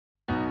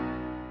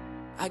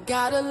I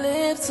gotta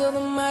live till the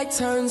mic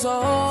turns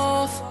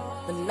off.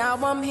 But now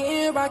I'm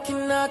here, I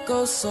cannot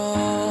go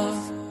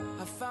soft.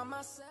 I found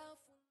myself.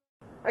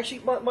 Actually,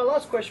 my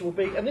last question will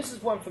be, and this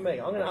is one for me.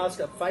 I'm going to ask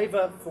a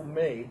favour for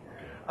me,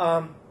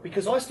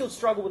 because I still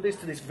struggle with this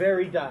to this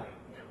very day.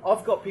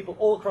 I've got people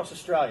all across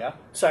Australia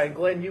saying,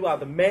 Glenn, you are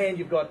the man,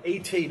 you've got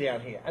ET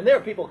down here. And there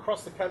are people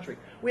across the country.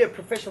 We have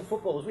professional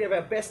footballers, we have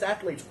our best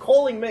athletes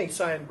calling me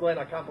saying, Glenn,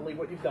 I can't believe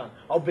what you've done.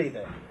 I'll be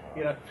there.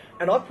 You know.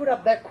 And I put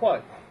up that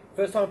quote.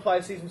 First time a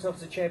player sees himself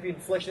as a champion,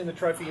 fleshing in the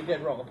trophy, you're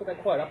dead wrong. I put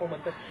that quote up on my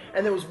thing.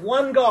 And there was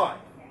one guy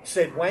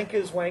said,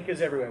 wankers, wankers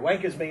everywhere.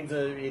 Wankers means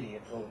an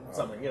idiot or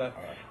something, you know.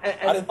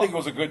 And I didn't think it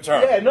was a good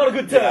term. Yeah, not a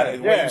good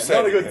term. Yeah,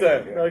 not a good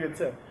term. Not a good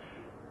term.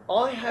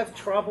 I have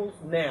trouble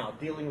now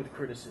dealing with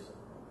criticism.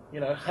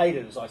 You know,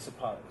 haters, I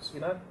suppose, you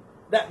know.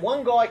 That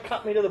one guy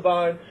cut me to the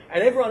bone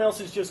and everyone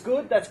else is just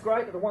good, that's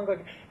great, but the one guy...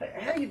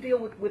 How do you deal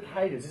with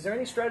haters? Is there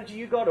any strategy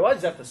you got, or I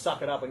just have to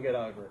suck it up and get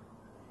over it?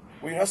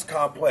 Well, that's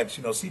complex.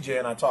 You know, CJ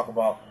and I talk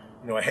about,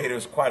 you know,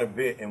 haters quite a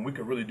bit, and we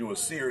could really do a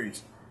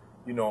series,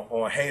 you know,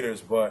 on haters,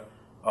 but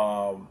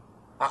I'll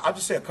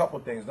just say a couple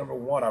of things. Number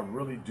one, I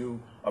really do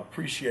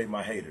appreciate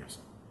my haters,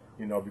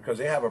 you know, because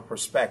they have a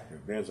perspective.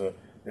 There's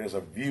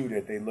a view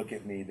that they look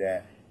at me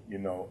that, you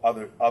know,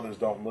 others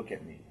don't look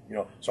at me, you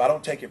know. So I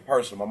don't take it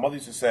personal. My mother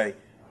used to say,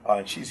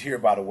 and she's here,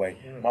 by the way,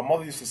 my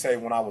mother used to say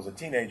when I was a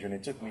teenager, and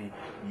it took me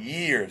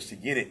years to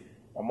get it,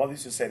 my mother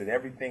used to say that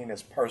everything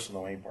that's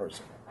personal ain't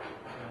personal.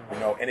 You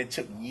know, and it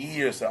took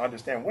years to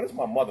understand, what does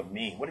my mother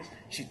mean? What is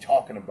she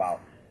talking about?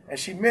 And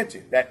she meant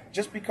it, that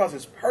just because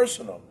it's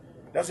personal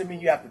doesn't mean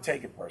you have to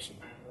take it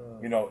personal.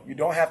 You know, you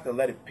don't have to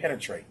let it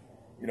penetrate.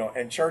 You know,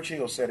 and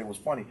Churchill said, it was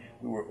funny,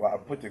 I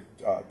put the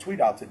tweet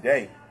out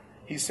today,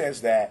 he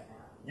says that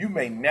you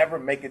may never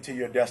make it to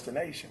your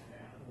destination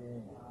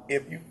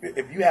if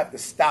you have to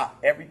stop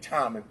every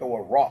time and throw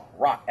a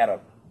rock at a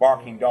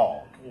barking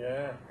dog.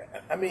 Yeah.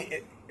 I mean,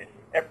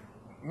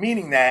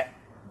 meaning that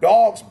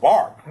dogs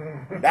bark.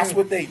 That's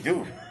what they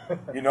do,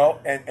 you know,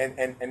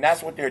 and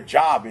that's what their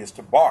job is,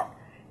 to bark.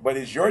 But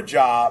it's your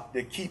job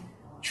to keep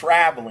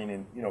traveling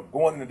and, you know,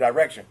 going in the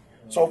direction.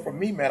 So for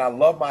me, man, I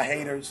love my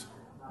haters.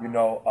 You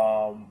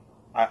know,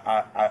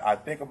 I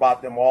think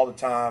about them all the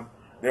time.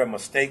 There are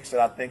mistakes that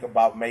I think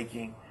about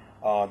making.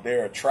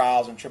 There are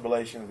trials and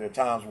tribulations. There are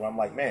times where I'm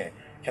like, man,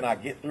 can I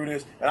get through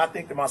this? And I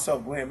think to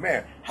myself, Glenn,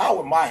 man, how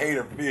would my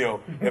hater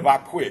feel if I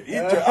quit?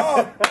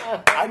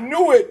 I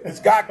knew it. This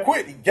guy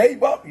quit. He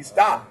gave up. He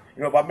stopped.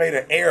 You know, if I made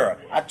an error.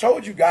 I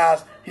told you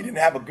guys he didn't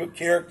have a good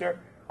character.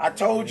 I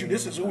told you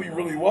this is who he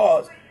really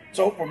was.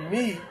 So for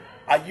me,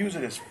 I use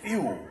it as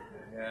fuel.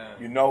 Yeah.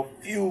 You know,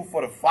 fuel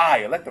for the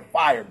fire. Let the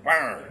fire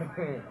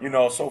burn. You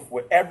know, so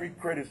for every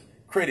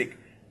critic,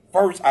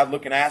 first I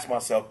look and ask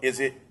myself, is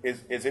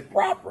it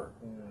proper?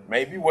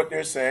 Maybe what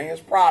they're saying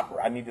is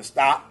proper. I need to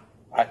stop.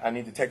 I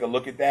need to take a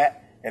look at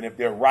that. And if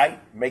they're right,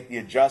 make the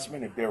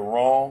adjustment. If they're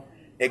wrong,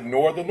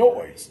 ignore the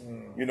noise.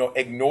 You know,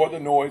 ignore the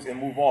noise and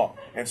move on.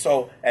 And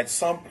so at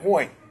some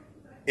point,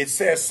 it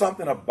says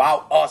something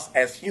about us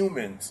as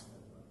humans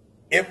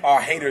if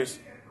our haters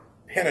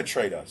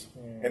penetrate us.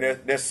 And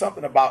there's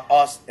something about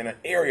us in an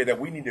area that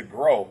we need to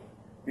grow,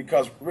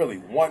 because really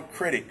one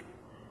critic,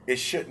 it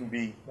shouldn't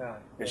be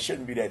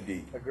that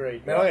deep.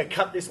 Agreed. Man, I'm going to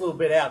cut this little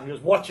bit out and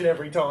just watch it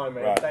every time,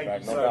 man.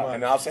 Thank you so much.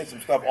 And I'll say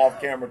some stuff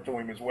off camera to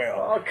him as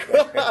well.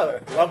 Oh,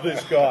 God. Love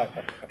this guy.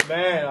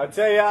 Man, I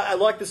tell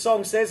you, like the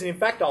song says, and in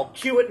fact, I'll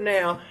cue it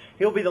now.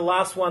 He'll be the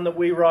last one that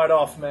we write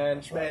off,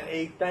 man. Man,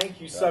 E,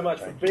 thank you so much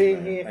for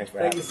being here.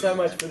 Thank you so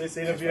much for this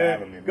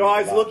interview.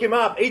 Guys, look him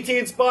up.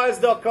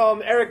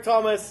 etinspires.com, Eric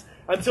Thomas.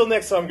 Until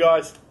next time,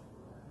 guys.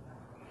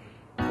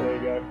 There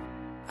you go.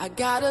 I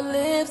gotta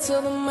live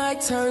till the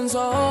mic turns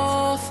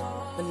off.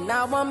 But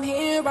now I'm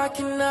here, I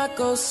cannot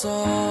go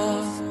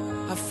soft.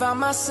 I found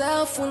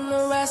myself when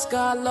the rest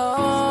got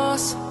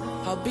lost.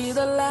 I'll be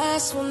the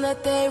last one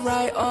that they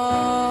write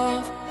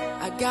off.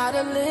 I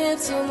gotta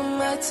live till the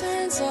mic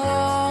turns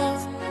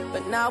off.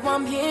 But now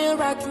I'm here,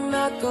 I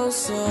cannot go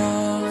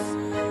soft.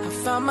 I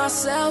found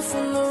myself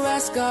when the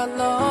rest got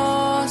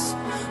lost.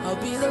 I'll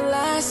be the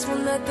last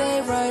one that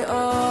they write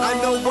off.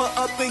 I know we're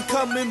up and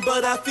coming,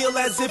 but I feel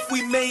as if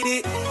we made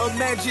it.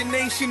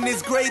 Imagination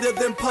is greater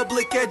than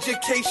public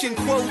education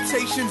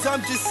quotations.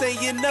 I'm just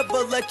saying,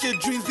 never let your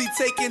dreams be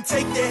taken.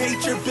 Take the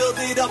hatred, build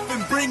it up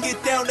and bring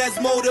it down as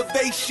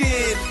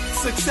motivation.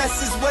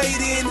 Success is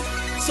waiting,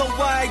 so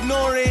why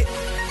ignore it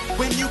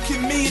when you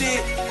can meet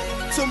it?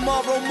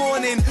 Tomorrow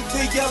morning,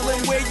 they're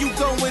yelling, where you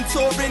going,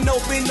 touring,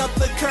 open up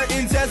the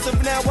curtains. As of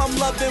now, I'm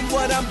loving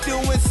what I'm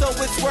doing, so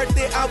it's worth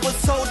it. I was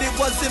told it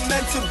wasn't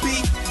meant to be,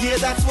 yeah,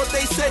 that's what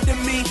they said to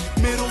me.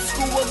 Middle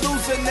school a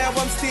loser, now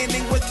I'm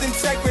standing with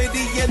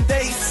integrity. And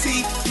they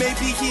see,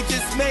 maybe he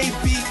just may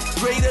be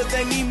greater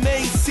than he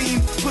may seem.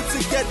 Put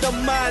together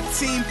my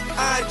team,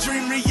 I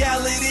dream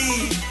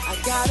reality. I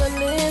gotta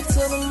live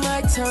till the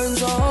mic turns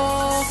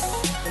off.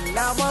 And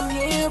now I'm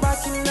here, I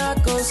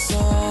cannot go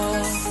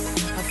soft.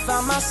 I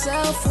found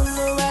myself when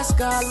the rest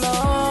got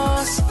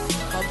lost.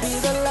 I'll be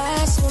the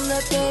last one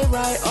that they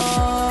write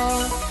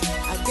off.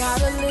 I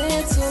gotta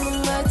live till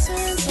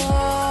turns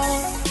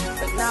off.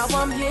 But now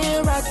I'm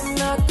here, I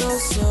cannot go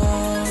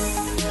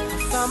soft.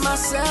 I found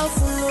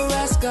myself when the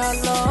rest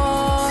got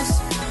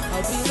lost.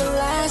 I'll be the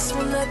last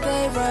one that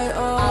they write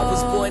off. I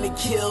was born to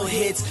kill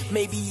hits,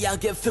 maybe I'll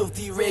get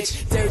filthy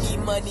rich. Dirty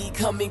money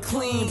coming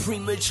clean,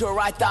 premature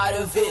I thought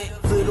of it.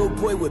 Little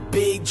boy with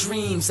big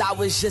dreams, I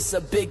was just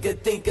a bigger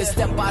thinker.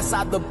 Step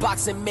outside the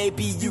box and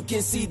maybe you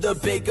can see the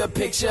bigger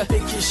picture.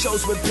 Bigger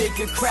shows with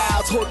bigger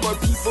crowds, hold more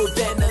people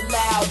than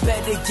allowed.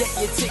 Better get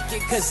your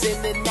ticket, cause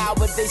in an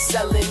hour they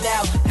selling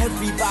out.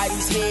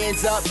 Everybody's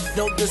hands up,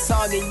 know the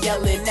song and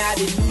yelling out.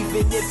 And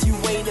even if you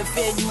ain't a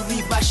fan, you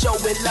leave my show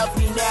and love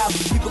me now.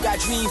 People got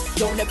dreams,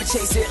 don't ever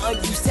chase it.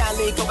 Unused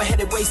talent, go ahead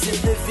and waste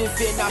it. Live in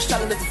fear, now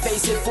struggling to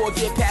face it.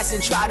 Forget past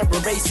and try to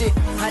erase it.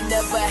 I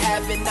never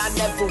have and I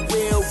never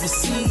will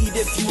recede.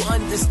 If you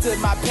understood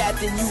my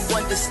path, then you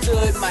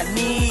understood my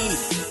need.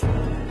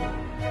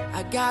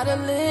 I gotta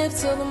live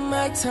till the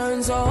mic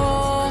turns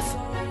off.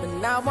 But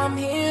now I'm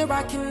here,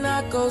 I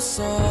cannot go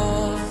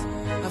soft.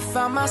 I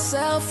found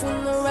myself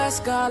when the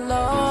rest got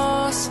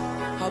lost.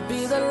 I'll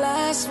be the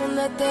last one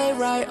that they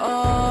write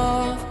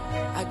off.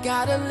 I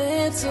gotta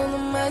live till the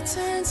mic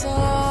turns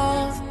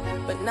off.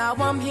 But now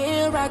I'm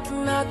here, I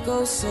cannot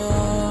go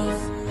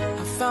soft.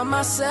 I found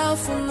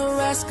myself when the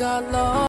rest got lost.